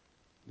time,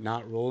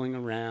 not rolling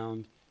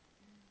around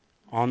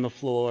on the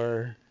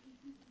floor,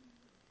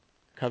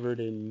 covered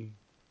in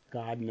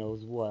God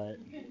knows what.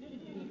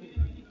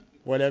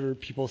 Whatever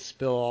people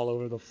spill all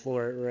over the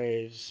floor at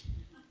raves.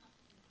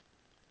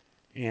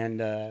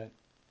 And,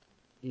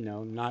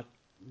 not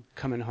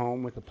coming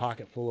home with a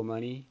pocket full of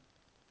money,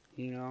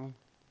 coming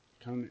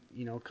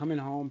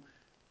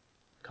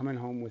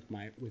home with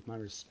my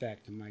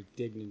respect and my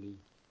dignity,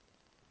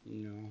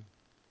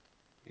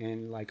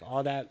 and like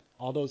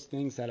all those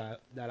things that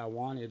I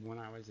wanted when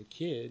I was a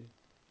kid,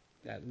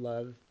 that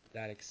love,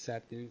 that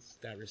acceptance,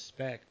 that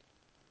respect,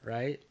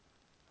 right?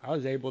 I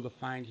was able to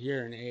find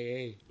here in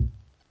AA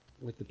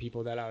with the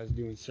people that I was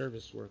doing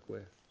service work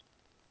with,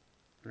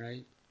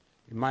 right?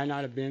 It might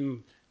not have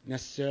been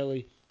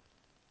necessarily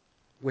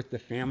with the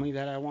family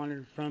that I wanted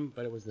it from,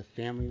 but it was the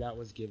family that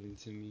was given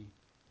to me.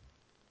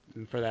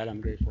 And for that,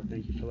 I'm grateful.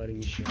 Thank you for letting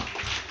me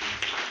share.